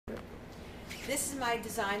This is my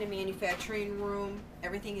design and manufacturing room.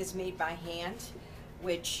 Everything is made by hand,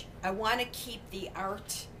 which I want to keep the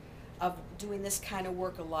art of doing this kind of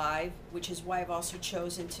work alive, which is why I've also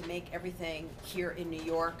chosen to make everything here in New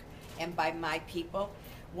York and by my people.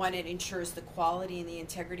 One, it ensures the quality and the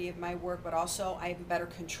integrity of my work, but also I have better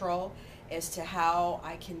control as to how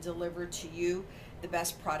I can deliver to you the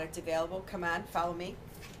best product available. Come on, follow me.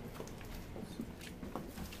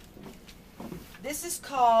 This is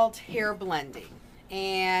called hair blending,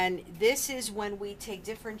 and this is when we take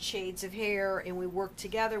different shades of hair and we work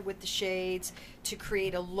together with the shades to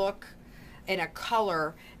create a look and a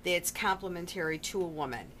color that's complementary to a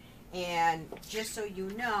woman. And just so you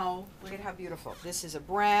know, look at how beautiful. This is a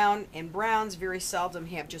brown, and browns very seldom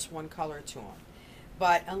have just one color to them.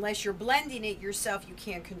 But unless you're blending it yourself, you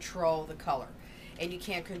can't control the color. And you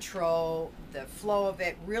can't control the flow of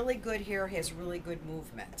it. Really good hair has really good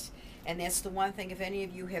movement. And that's the one thing, if any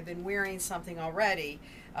of you have been wearing something already,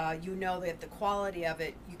 you know that the quality of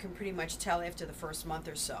it, you can pretty much tell after the first month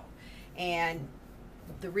or so. And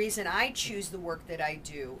the reason I choose the work that I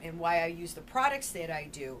do and why I use the products that I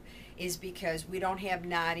do is because we don't have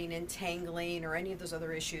knotting and tangling or any of those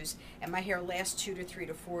other issues. And my hair lasts 2 to 3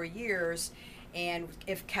 to 4 years. And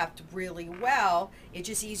if kept really well, it's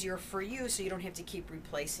just easier for you so you don't have to keep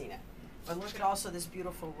replacing it. But look at also this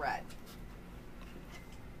beautiful red.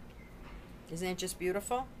 Isn't it just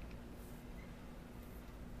beautiful?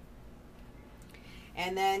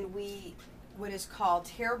 And then what is called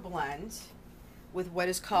hair blend with what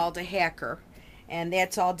is called a hacker, and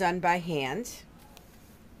that's all done by hand.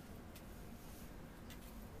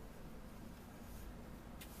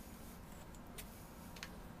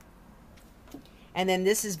 And then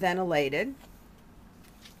this is ventilated.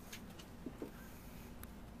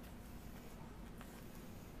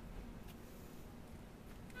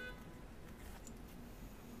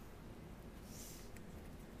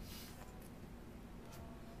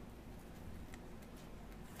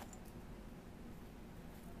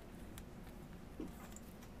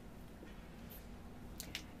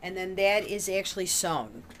 And then that is actually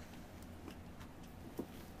sewn.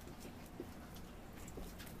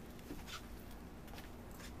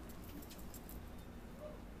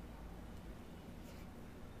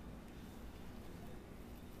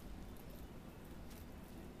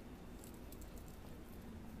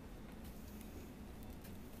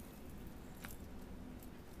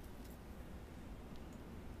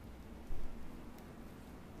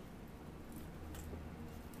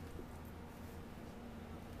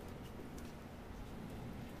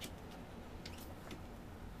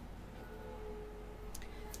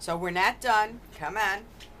 So we're not done. Come on.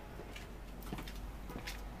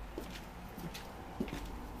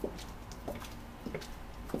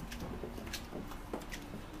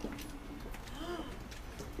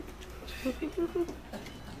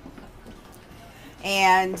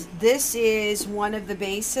 And this is one of the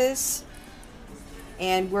bases,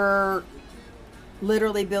 and we're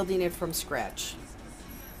literally building it from scratch.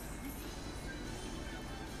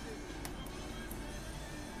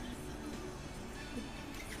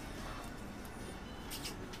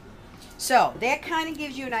 So that kind of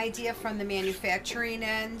gives you an idea from the manufacturing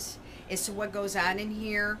end as to what goes on in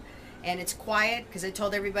here. And it's quiet because I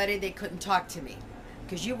told everybody they couldn't talk to me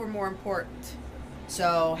because you were more important.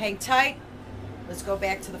 So hang tight. Let's go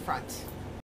back to the front.